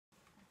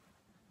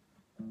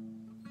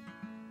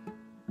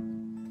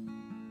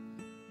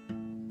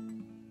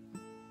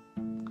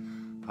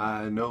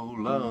I no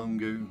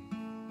longer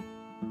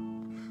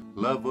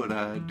love what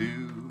I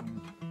do.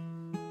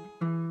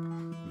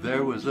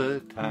 There was a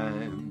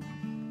time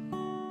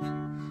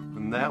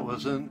when that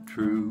wasn't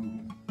true.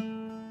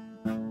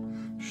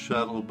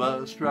 Shuttle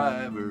bus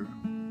driver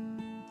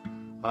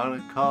on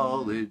a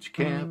college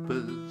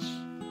campus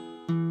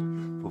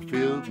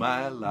fulfilled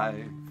my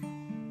life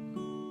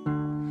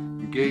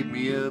and gave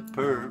me a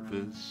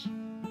purpose.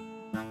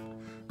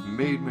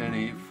 Made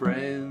many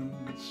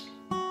friends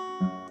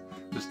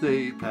as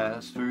they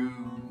passed through.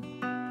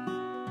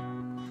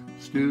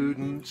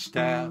 Student,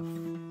 staff,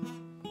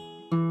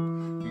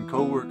 and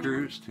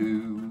co-workers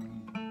too.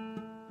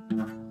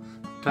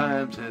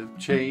 Times have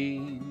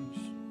changed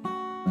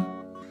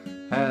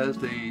as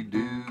they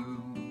do.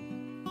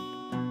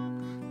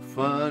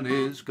 Fun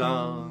is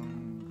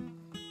gone,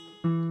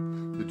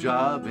 the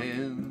job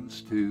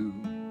ends too.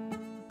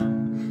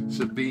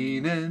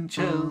 Sabine and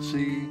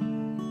Chelsea,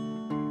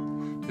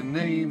 to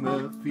name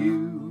a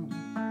few.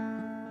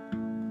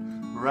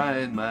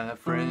 Ryan, my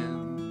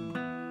friend,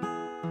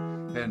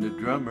 and a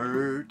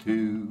drummer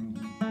too.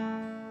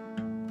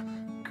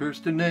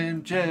 Kirsten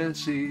and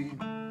Jesse,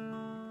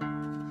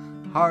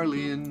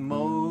 Harley and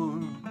more,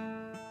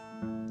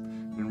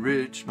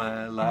 enrich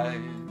my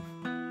life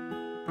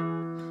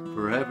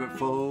forever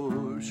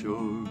for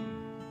sure.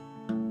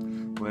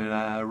 When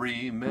I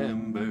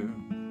remember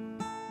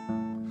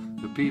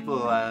the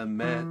people I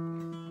met,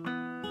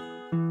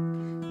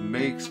 it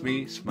makes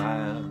me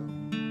smile,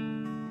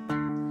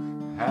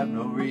 have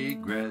no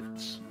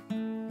regrets.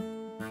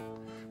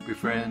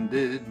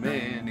 Befriended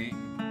many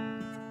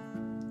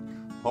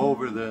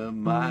over the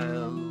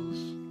miles,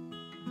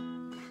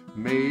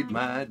 made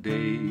my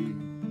day,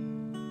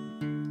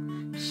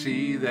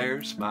 see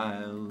their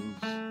smiles,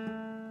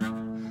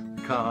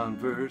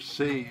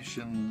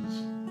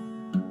 conversations,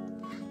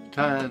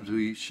 times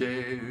we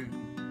shared.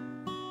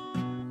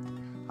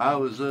 I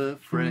was a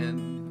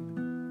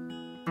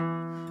friend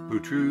who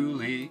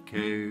truly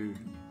cared.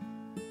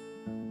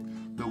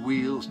 The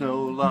wheels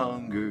no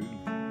longer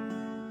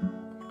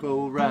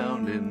go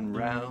round and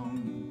round.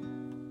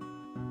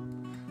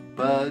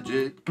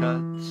 Budget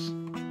cuts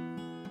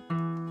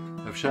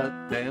have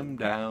shut them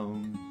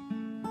down.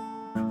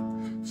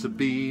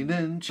 Sabine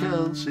and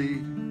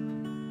Chelsea,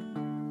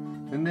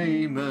 to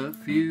name a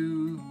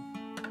few.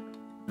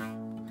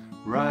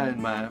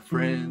 Ryan, my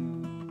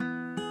friend,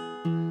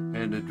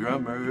 and a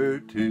drummer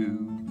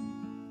too.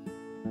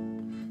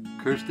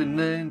 Kirsten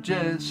and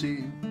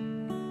Jesse,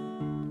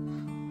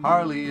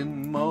 Harley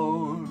and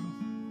more,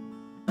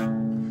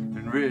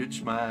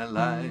 enrich my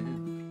life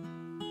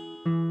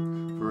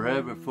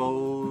forever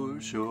for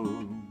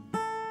sure.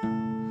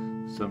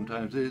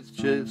 Sometimes it's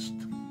just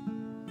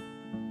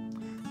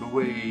the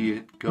way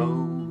it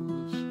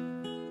goes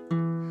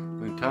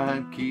when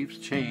time keeps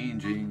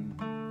changing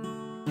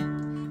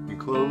and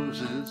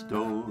closes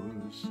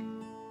doors.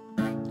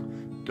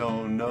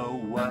 Don't know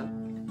what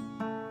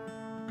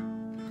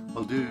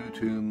I'll do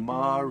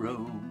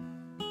tomorrow,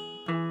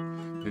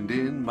 and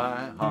in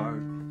my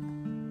heart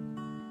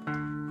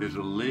there's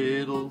a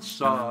little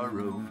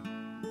sorrow.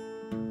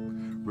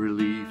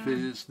 Relief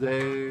is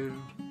there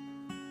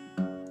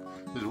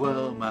as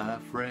well, my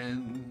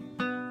friend.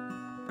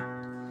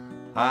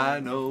 I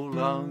no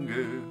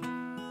longer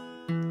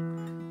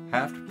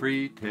have to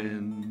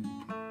pretend.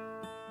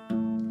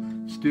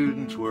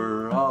 Students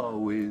were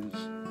always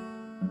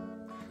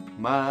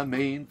my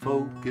main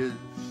focus,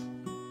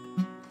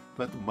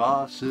 but the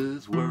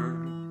bosses were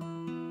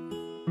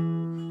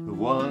the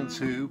ones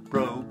who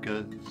broke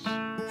us.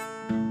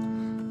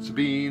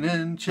 Sabine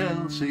and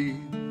Chelsea,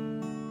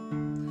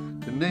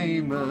 to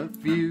name a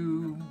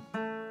few.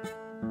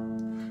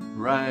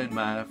 Ryan,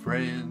 my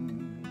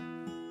friend,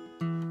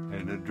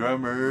 and a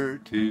drummer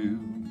too.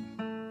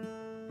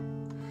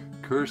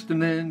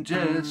 Kirsten and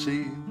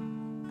Jesse,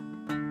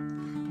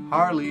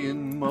 Harley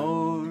and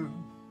more,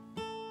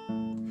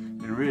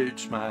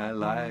 enrich my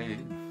life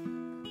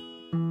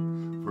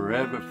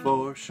forever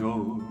for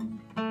sure.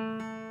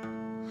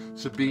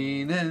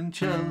 Sabine and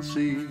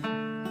Chelsea,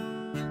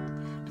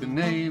 to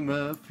name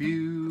a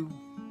few.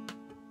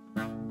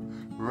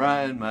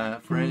 Ryan, my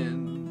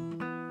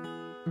friend,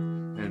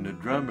 and a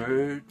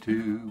drummer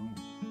too.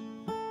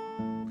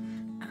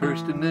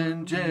 Kirsten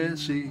and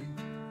Jesse,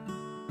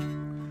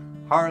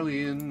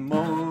 Harley and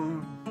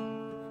more,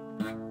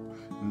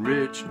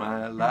 enrich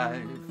my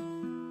life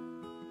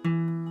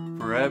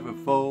forever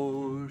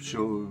for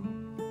sure.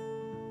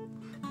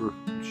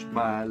 Enrich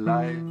my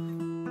life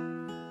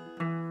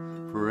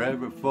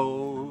forever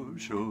for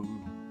sure.